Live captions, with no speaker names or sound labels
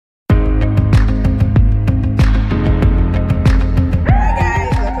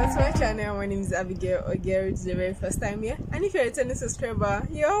Abigail or Gary, it's the very first time here, and if you're a returning subscriber,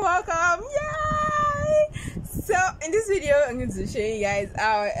 you're welcome. Yay! So in this video I'm going to show you guys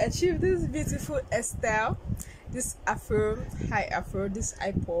how I achieved this beautiful hairstyle, this high afro, this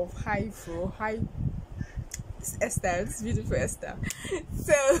high puff, high fro, this hairstyle, this beautiful hairstyle.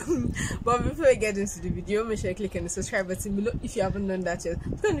 So but before we get into the video, make sure you click on the subscribe button below if you haven't done that yet.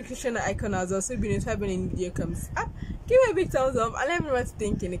 Put on the notification icon as well so you'll be notified when a new video comes up. Give me a big thumbs up and let me know what you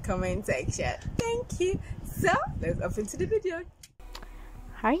think in the comment section. Thank you. So let's hop into the video.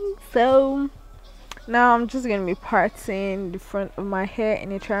 Hi, so now I'm just gonna be parting the front of my hair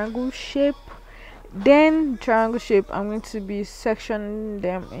in a triangle shape. Then triangle shape, I'm going to be sectioning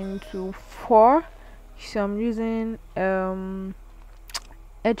them into 4. So I'm using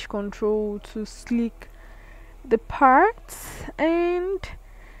edge control to sleek the parts, and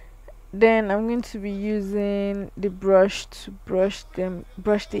then I'm going to be using the brush to brush the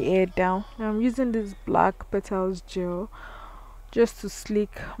hair down. Now I'm using this black petals gel just to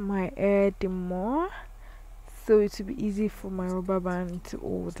sleek my hair the more, so it will be easy for my rubber band to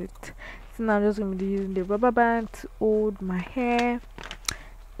hold it. So now I'm just going to be using the rubber band to hold my hair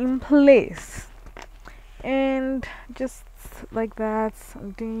in place, and just like that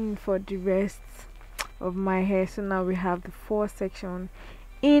I'm doing for the rest of my hair. So now we have the 4 section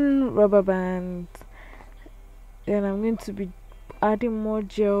in rubber band. Then I'm going to be adding more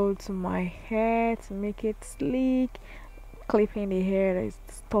gel to my hair to make it sleek, clipping the hair that is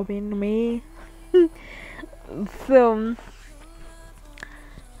disturbing me.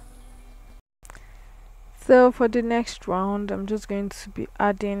 So for the next round, I'm just going to be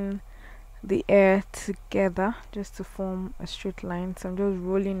adding the hair together just to form a straight line. So I'm just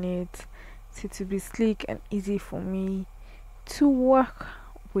rolling it to be sleek and easy for me to work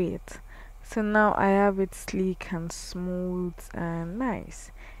with. So now I have it sleek and smooth and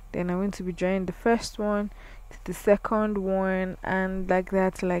nice. Then I'm going to be joining the first one to the second one, and like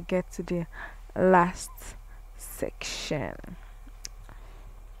that till I get to the last section.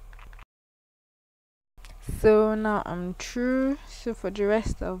 So now I'm through. So for the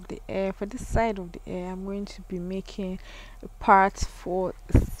rest of the hair, for this side of the hair, I'm going to be making a part for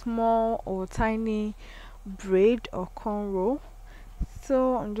a small or tiny braid or cornrow.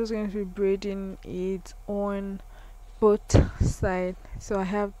 So I'm just going to be braiding it on both sides. So I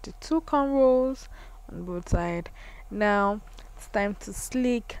have the 2 cornrows on both sides. Now it's time to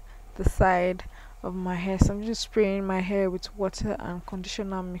sleek the side of my hair. So I'm just spraying my hair with water and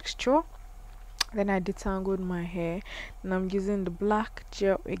conditioner mixture. Then I detangled my hair, and I'm using the black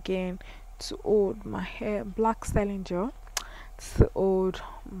gel again to hold my hair, black styling gel to hold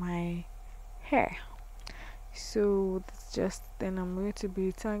my hair. So that's just, then I'm going to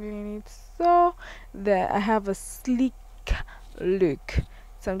be detangling it so that I have a sleek look.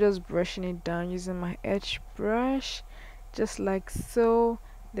 So I'm just brushing it down using my edge brush, just like so.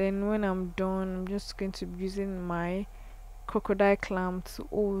 Then when I'm done, I'm just going to be using my crocodile clamp to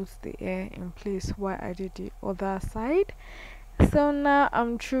hold the hair in place while I do the other side. So now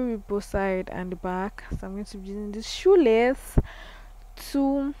I'm through with both side and the back. So I'm going to be using this shoelace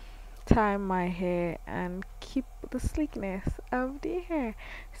to tie my hair and keep the sleekness of the hair.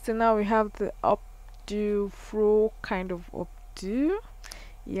 So now we have the updo fro kind of updo.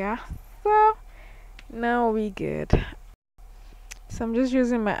 Yeah, so now we good. So I'm just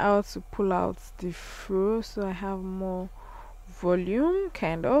using my out to pull out the fro so I have more volume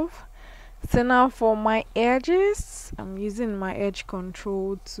kind of. So now for my edges, I'm using my edge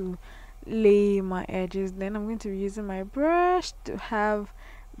control to lay my edges. Then I'm going to be using my brush to have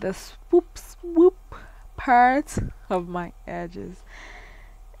the swoop part of my edges.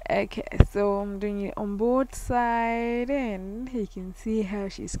 Okay, so I'm doing it on both sides, and you can see how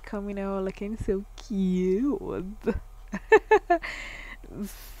she's coming out looking so cute.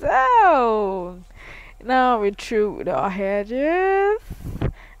 So now we're through with our edges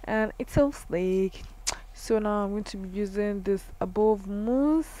and it's so sleek. So now I'm going to be using this above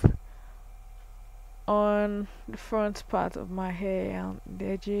mousse on the front part of my hair and the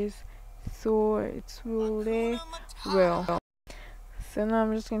edges, so it's really well. So now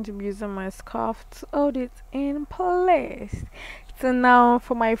I'm just going to be using my scarf to hold it in place. So now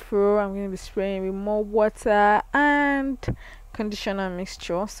for my fro, I'm going to be spraying with more water and conditioner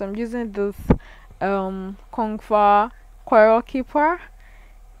mixture. So I'm using this Kung-Fa coil keeper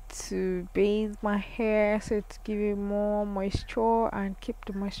to bathe my hair, so to give it more moisture and keep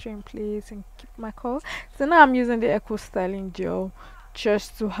the moisture in place and keep my curls. So now I'm using the Eco Styling Gel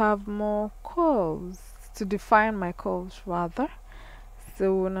just to have more curls, to define my curls rather.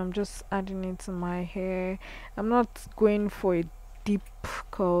 So when I'm just adding it to my hair, I'm not going for a deep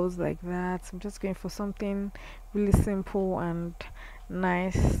curls like that. I'm just going for something really simple and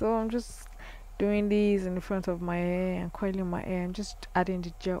nice. So I'm just doing these in the front of my hair and coiling my hair and just adding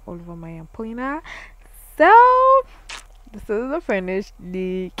the gel all over my hair and pulling her. So this is the finished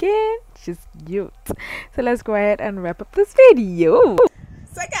look. She's cute. So let's go ahead and wrap up this video.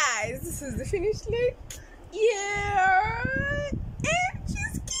 So guys, this is the finished look. Yeah, and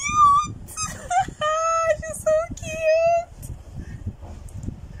she's cute. She's so cute.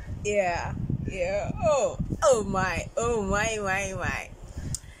 Yeah. Oh my.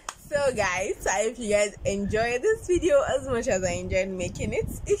 So guys, I hope you guys enjoyed this video as much as I enjoyed making it.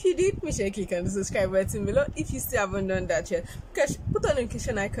 If you did, make sure you click on the subscribe button below if you still haven't done that yet. Put on the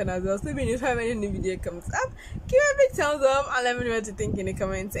notification icon as well, so when you have any new video comes up, give it a big thumbs up and let me know what you think in the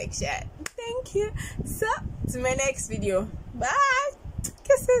comment section. Thank you. So to my next video. Bye.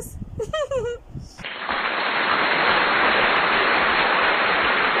 Kisses.